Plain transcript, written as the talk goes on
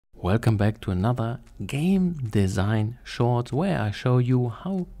Welcome back to another game design short where I show you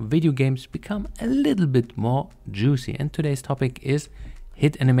how video games become a little bit more juicy. And today's topic is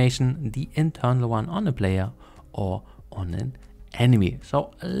hit animation, the internal one on a player or on an enemy. So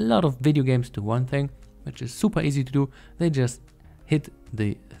a lot of video games do one thing, which is super easy to do. They just hit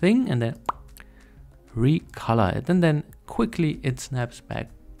the thing and then recolor it, and then quickly it snaps back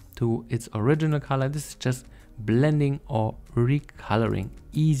to its original color. This is just blending or recoloring.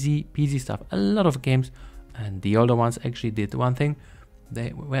 Easy peasy stuff. A lot of games, and the older ones actually did one thing,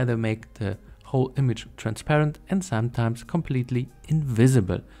 where they make the whole image transparent and sometimes completely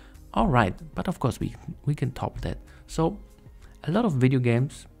invisible. All right, but of course we can top that. So a lot of video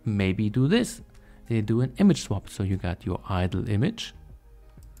games maybe do this. They do an image swap. So you got your idle image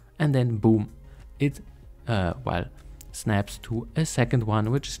and then boom, it snaps to a second one,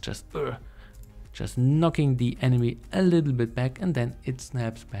 which is just knocking the enemy a little bit back, and then it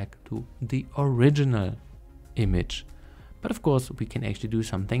snaps back to the original image. But of course we can actually do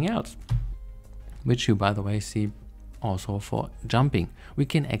something else, which you by the way see also for jumping. We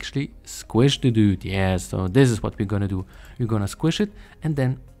can actually squish the dude. Yeah, so this is what we're gonna do. We're gonna squish it and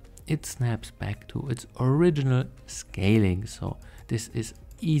then it snaps back to its original scaling. So this is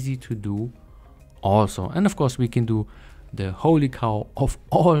easy to do also. And of course we can do the holy cow of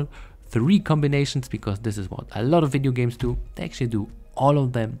all three combinations, because this is what a lot of video games do. They actually do all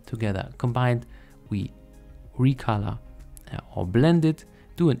of them together. Combined, we recolor or blend it,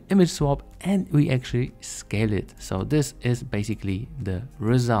 do an image swap, and we actually scale it. So this is basically the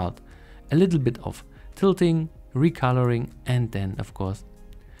result. A little bit of tilting, recoloring, and then of course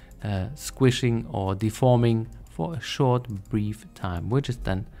squishing or deforming for a short brief time, which is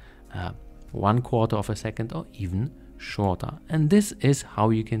then 1/4 of a second or even shorter. And this is how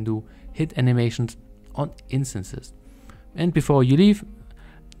you can do hit animations on instances. And before you leave,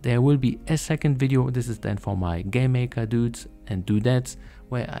 there will be a second video. This is then for my game maker dudes and dudettes,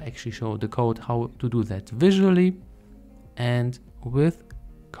 where I actually show the code how to do that visually and with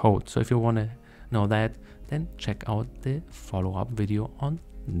code. So if you want to know that, then check out the follow-up video on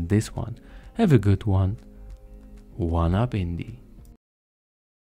this one. Have a good one. One up indie.